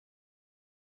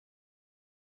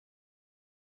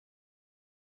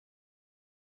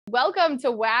Welcome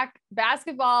to WAC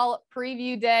Basketball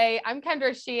Preview Day. I'm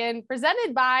Kendra Sheehan,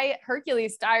 presented by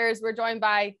Hercules Tires. We're joined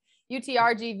by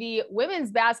UTRGV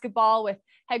women's basketball with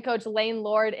head coach Lane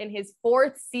Lord in his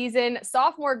fourth season,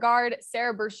 sophomore guard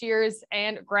Sarah Bershears,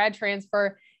 and grad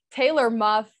transfer Taylor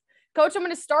Muff. Coach, I'm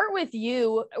going to start with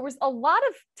you. There was a lot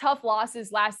of tough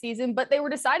losses last season, but they were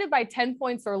decided by 10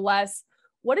 points or less.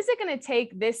 What is it going to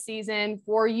take this season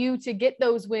for you to get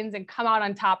those wins and come out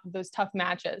on top of those tough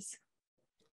matches?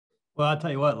 Well, I'll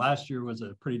tell you what, last year was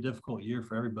a pretty difficult year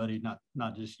for everybody,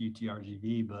 not just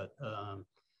UTRGV, but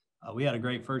we had a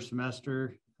great first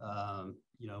semester.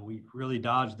 We really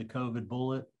dodged the COVID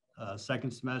bullet. Second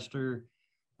semester,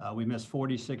 we missed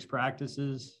 46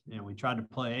 practices, and we tried to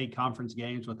play 8 conference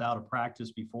games without a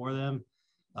practice before them.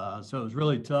 So it was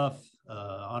really tough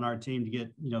on our team to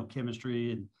get,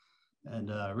 chemistry and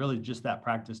really just that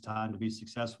practice time to be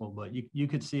successful. But you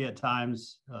could see at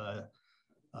times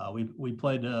we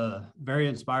played very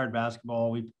inspired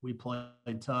basketball. We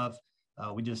played tough.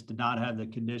 We just did not have the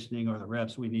conditioning or the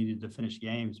reps we needed to finish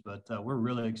games. But we're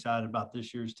really excited about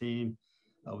this year's team.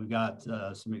 We've got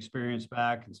some experience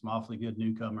back and some awfully good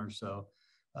newcomers. So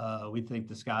we think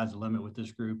the sky's the limit with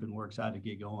this group, and we're excited to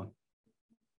get going.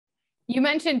 You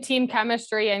mentioned team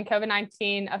chemistry and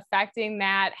COVID-19 affecting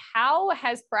that. How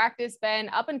has practice been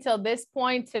up until this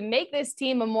point to make this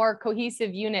team a more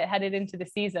cohesive unit headed into the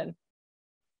season?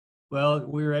 Well,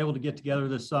 we were able to get together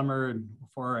this summer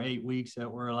for our 8 weeks that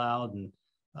were allowed, and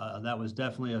that was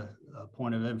definitely a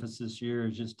point of emphasis this year,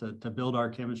 is just to build our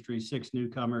chemistry. 6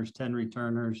 newcomers, 10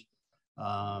 returners,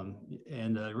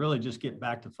 and really just get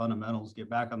back to fundamentals, get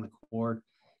back on the court.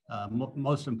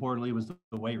 Most importantly was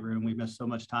the weight room. We missed so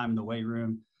much time in the weight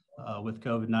room with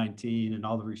COVID-19 and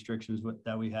all the restrictions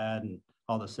that we had and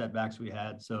all the setbacks we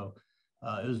had. So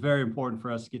it was very important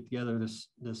for us to get together this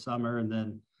summer, and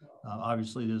then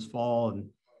obviously this fall.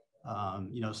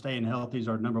 And staying healthy is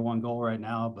our number one goal right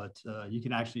now. But you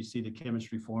can actually see the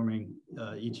chemistry forming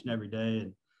each and every day.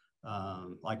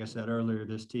 And like I said earlier,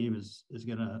 this team is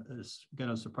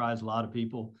gonna surprise a lot of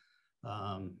people.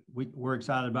 We're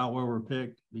excited about where we're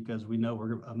picked because we know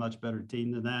we're a much better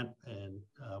team than that, and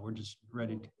we're just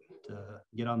ready to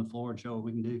get on the floor and show what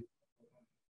we can do.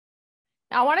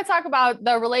 Now, I want to talk about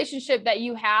the relationship that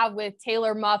you have with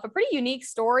Taylor Muff, a pretty unique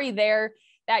story there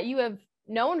that you have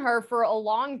known her for a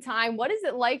long time. What is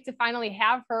it like to finally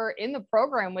have her in the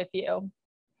program with you?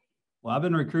 Well, I've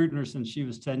been recruiting her since she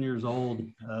was 10 years old.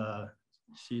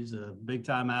 She's a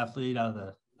big-time athlete out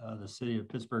of the city of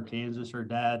Pittsburgh, Kansas. Her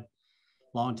dad,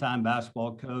 longtime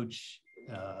basketball coach.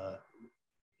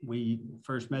 We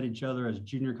first met each other as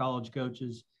junior college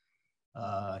coaches.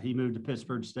 He moved to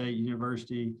Pittsburgh State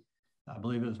University. I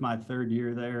believe it was my 3rd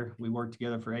year there. We worked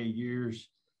together for 8 years.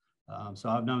 So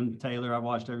I've known Taylor. I've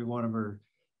watched every one of her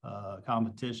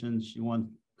competitions. She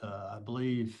won, I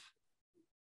believe,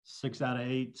 6 out of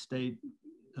 8 state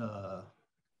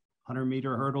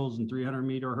 100-meter hurdles and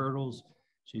 300-meter hurdles.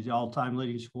 She's the all-time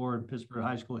leading scorer in Pittsburgh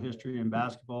high school history in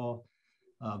basketball.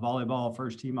 Volleyball,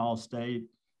 first-team All-State.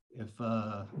 If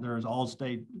there was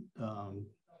All-State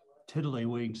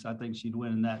tiddlywinks, I think she'd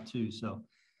win in that too. So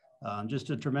just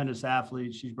a tremendous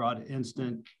athlete. She's brought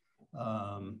instant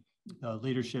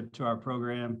leadership to our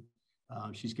program.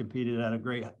 She's competed at a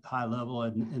great high level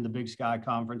in the Big Sky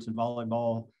Conference in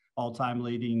volleyball, all-time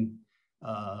leading,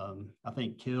 I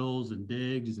think, kills and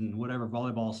digs and whatever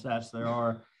volleyball stats there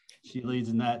are. She leads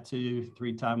in that too,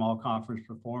 3-time all-conference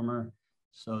performer.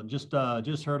 So just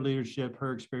her leadership,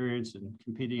 her experience, and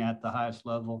competing at the highest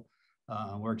level,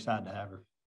 we're excited to have her.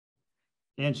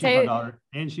 And she's my daughter.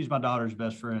 And she's my daughter's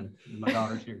best friend. My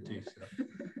daughter's here too. So.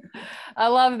 I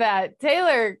love that.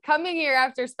 Taylor, coming here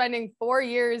after spending 4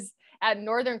 years at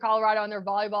Northern Colorado on their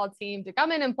volleyball team to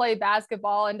come in and play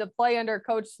basketball and to play under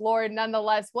Coach Lord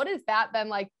nonetheless, what has that been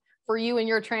like for you in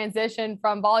your transition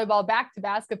from volleyball back to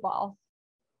basketball?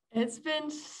 It's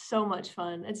been so much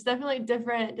fun. It's definitely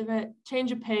different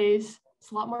change of pace.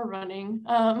 It's a lot more running.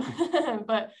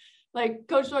 But like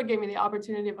Coach Lord gave me the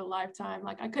opportunity of a lifetime.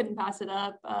 Like I couldn't pass it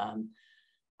up.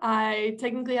 I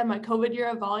technically had my COVID year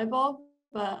of volleyball,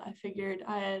 but I figured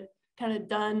I had kind of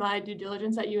done my due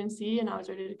diligence at UNC and I was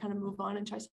ready to kind of move on and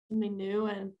try something new.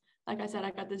 And like I said,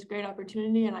 I got this great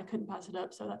opportunity and I couldn't pass it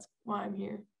up. So that's why I'm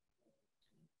here.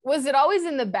 Was it always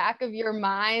in the back of your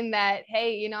mind that,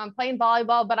 hey, I'm playing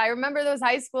volleyball, but I remember those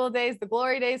high school days, the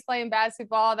glory days playing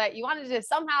basketball, that you wanted to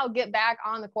somehow get back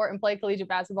on the court and play collegiate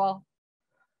basketball?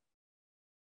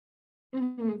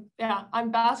 Mm-hmm. Yeah,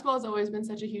 basketball has always been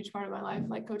such a huge part of my life.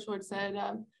 Like Coach Lord said,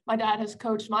 my dad has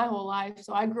coached my whole life.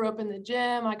 So I grew up in the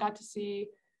gym. I got to see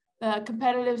the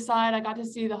competitive side. I got to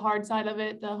see the hard side of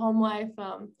it, the home life.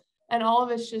 And all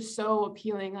of it's just so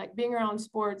appealing, like being around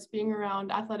sports, being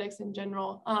around athletics in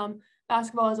general.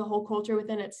 Basketball is a whole culture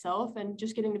within itself, and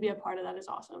just getting to be a part of that is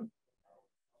awesome.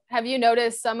 Have you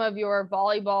noticed some of your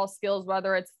volleyball skills,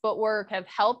 whether it's footwork, have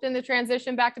helped in the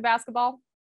transition back to basketball?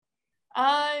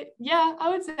 Yeah, I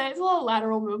would say it's a little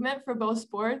lateral movement for both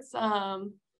sports.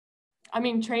 I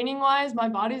mean, training wise, my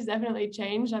body's definitely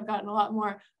changed. I've gotten a lot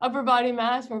more upper body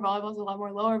mass, where volleyball is a lot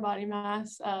more lower body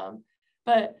mass.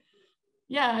 But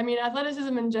yeah, I mean,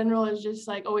 athleticism in general is just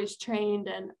like always trained,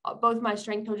 and both my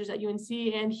strength coaches at UNC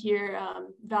and here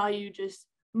value just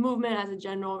movement as a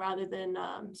general rather than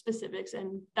specifics.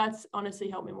 And that's honestly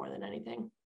helped me more than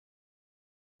anything.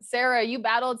 Sarah, you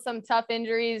battled some tough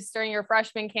injuries during your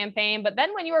freshman campaign, but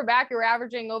then when you were back, you were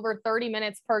averaging over 30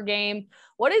 minutes per game.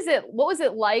 What was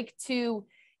it like to,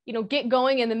 get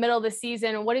going in the middle of the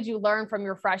season? And what did you learn from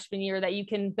your freshman year that you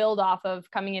can build off of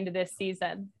coming into this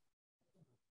season?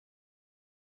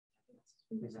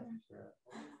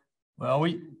 Well,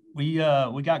 we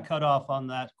got cut off on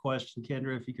that question,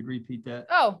 Kendra, if you could repeat that.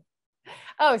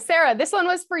 Oh, Sarah, this one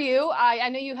was for you. I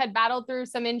know you had battled through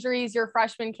some injuries your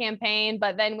freshman campaign,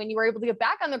 but then when you were able to get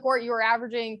back on the court, you were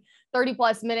averaging 30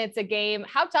 plus minutes a game.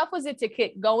 How tough was it to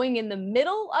get going in the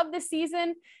middle of the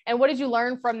season? And what did you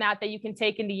learn from that you can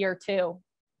take into year two?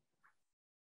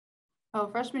 Oh,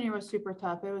 freshman year was super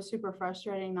tough. It was super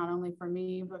frustrating, not only for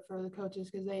me, but for the coaches,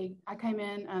 because I came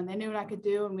in and they knew what I could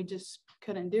do and we just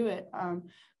couldn't do it.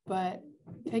 But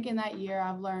taking that year,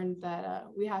 I've learned that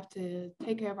we have to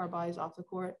take care of our bodies off the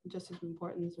court just as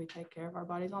important as we take care of our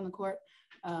bodies on the court.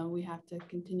 We have to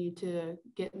continue to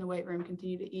get in the weight room,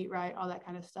 continue to eat right, all that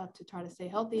kind of stuff to try to stay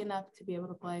healthy enough to be able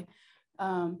to play.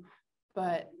 But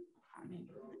I mean,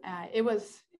 it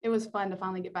was fun to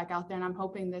finally get back out there, and I'm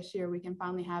hoping this year we can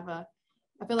finally have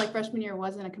I feel like freshman year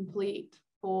wasn't a complete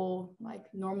full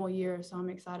normal year, so I'm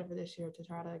excited for this year to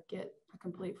try to get a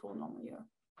complete full normal year.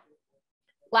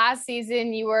 Last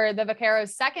season, you were the Vaqueros'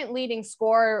 second leading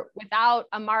scorer without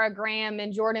Amara Graham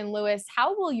and Jordan Lewis.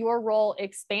 How will your role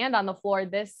expand on the floor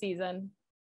this season?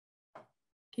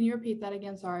 Can you repeat that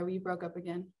again? Sorry, you broke up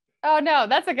again. Oh, no,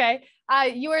 that's okay.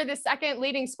 You were the second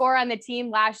leading scorer on the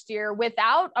team last year.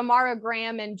 Without Amara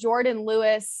Graham and Jordan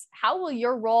Lewis, how will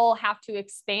your role have to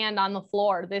expand on the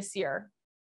floor this year?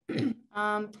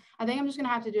 I think I'm just going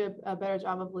to have to do a better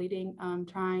job of leading,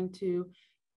 trying to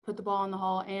put the ball in the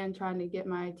hole and trying to get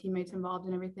my teammates involved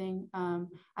in everything.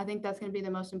 I think that's going to be the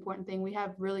most important thing. We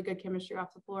have really good chemistry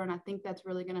off the floor, and I think that's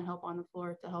really going to help on the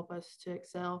floor to help us to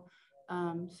excel.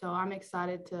 So I'm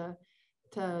excited to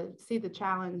see the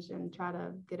challenge and try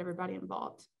to get everybody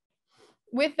involved.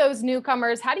 With those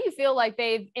newcomers, how do you feel like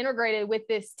they've integrated with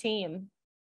this team?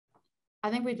 I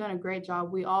think we've done a great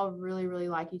job. We all really, really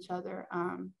like each other.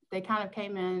 They kind of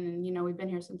came in and, we've been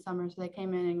here since summer, so they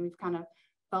came in and we've kind of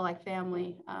felt like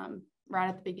family right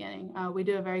at the beginning. We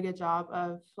do a very good job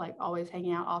of always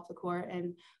hanging out off the court.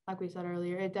 And like we said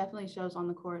earlier, it definitely shows on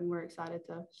the court, and we're excited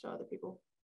to show other people.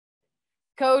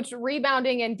 Coach,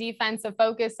 rebounding and defensive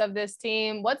focus of this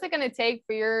team, what's it going to take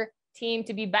for your team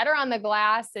to be better on the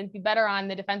glass and be better on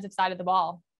the defensive side of the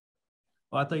ball?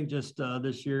 Well, I think just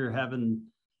this year having,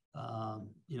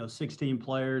 16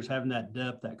 players, having that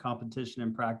depth, that competition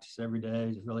in practice every day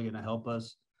is really going to help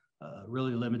us.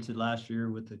 Really limited last year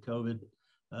with the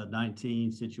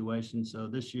COVID-19 situation. So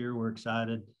this year we're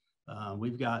excited.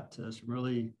 We've got some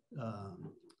really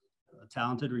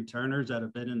talented returners that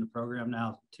have been in the program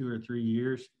now 2 or 3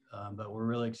 years, but we're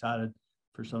really excited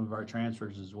for some of our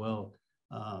transfers as well.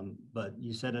 But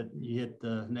you said it, you hit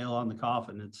the nail on the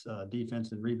coffin. It's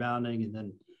defense and rebounding, and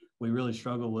then we really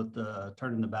struggled with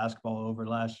turning the basketball over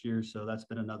last year. So that's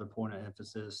been another point of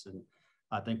emphasis, and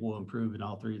I think we'll improve in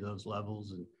all 3 of those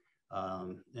levels,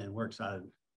 and we're excited.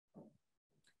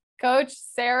 Coach,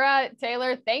 Sarah,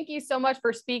 Taylor, thank you so much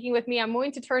for speaking with me. I'm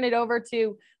going to turn it over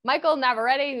to Michael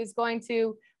Navarrete, who's going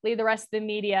to lead the rest of the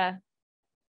media.